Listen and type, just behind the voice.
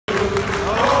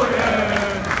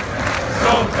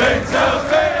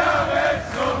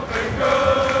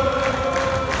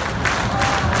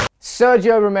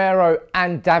Sergio Romero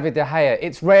and David de Gea.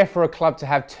 It's rare for a club to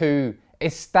have two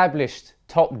established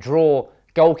top draw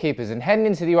goalkeepers, and heading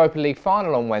into the Europa League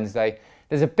final on Wednesday,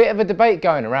 there's a bit of a debate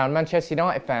going around Manchester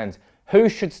United fans. Who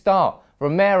should start,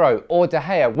 Romero or de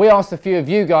Gea? We asked a few of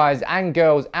you guys and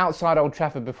girls outside Old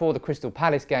Trafford before the Crystal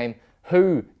Palace game,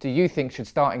 who do you think should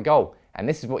start in goal? And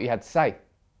this is what you had to say.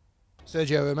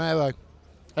 Sergio Romero,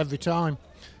 every time.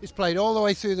 He's played all the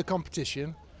way through the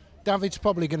competition. David's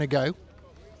probably going to go,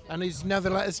 and he's never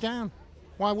let us down.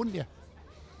 Why wouldn't you?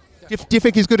 Do you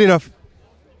think he's good enough?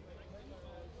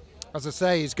 As I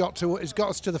say, he's got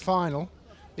us to the final.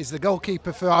 He's the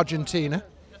goalkeeper for Argentina,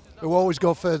 who always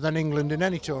go further than England in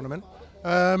any tournament.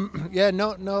 Yeah,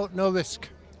 no risk.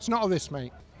 It's not a risk,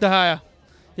 mate. De Gea.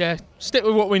 Yeah, stick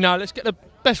with what we know. Let's get the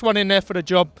best one in there for the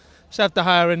job. Let's have De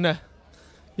Gea in there.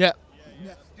 Yeah.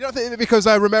 You don't think that because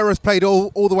Romero's played all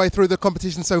the way through the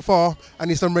competition so far and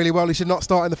he's done really well, he should not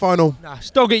start in the final? Nah, it's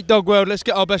dog eat dog world. Let's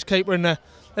get our best keeper in there.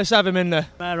 Let's have him in there.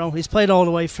 Romero, he's played all the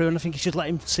way through, and I think you should let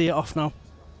him see it off now.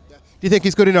 Do you think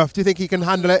he's good enough? Do you think he can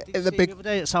handle it in the big... The other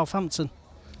day at Southampton,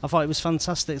 I thought it was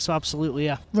fantastic, so absolutely,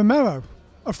 yeah. Romero,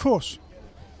 of course.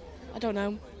 I don't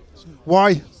know.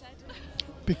 Why?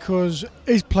 Because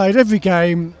he's played every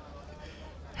game.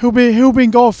 He'll be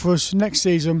in goal for us next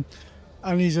season,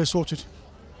 and he's sorted.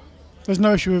 There's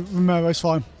no issue with Romero, it's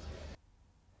fine.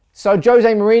 So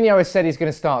Jose Mourinho has said he's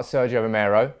going to start Sergio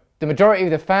Romero. The majority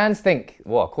of the fans think,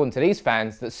 well, according to these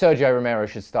fans, that Sergio Romero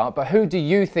should start. But who do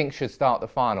you think should start the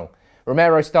final?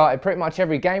 Romero started pretty much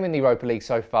every game in the Europa League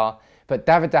so far, but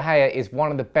David de Gea is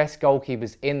one of the best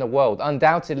goalkeepers in the world,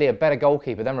 undoubtedly a better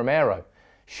goalkeeper than Romero.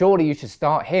 Surely you should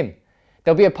start him.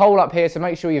 There'll be a poll up here, so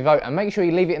make sure you vote, and make sure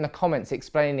you leave it in the comments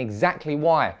explaining exactly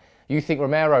why you think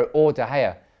Romero or de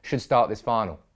Gea should start this final.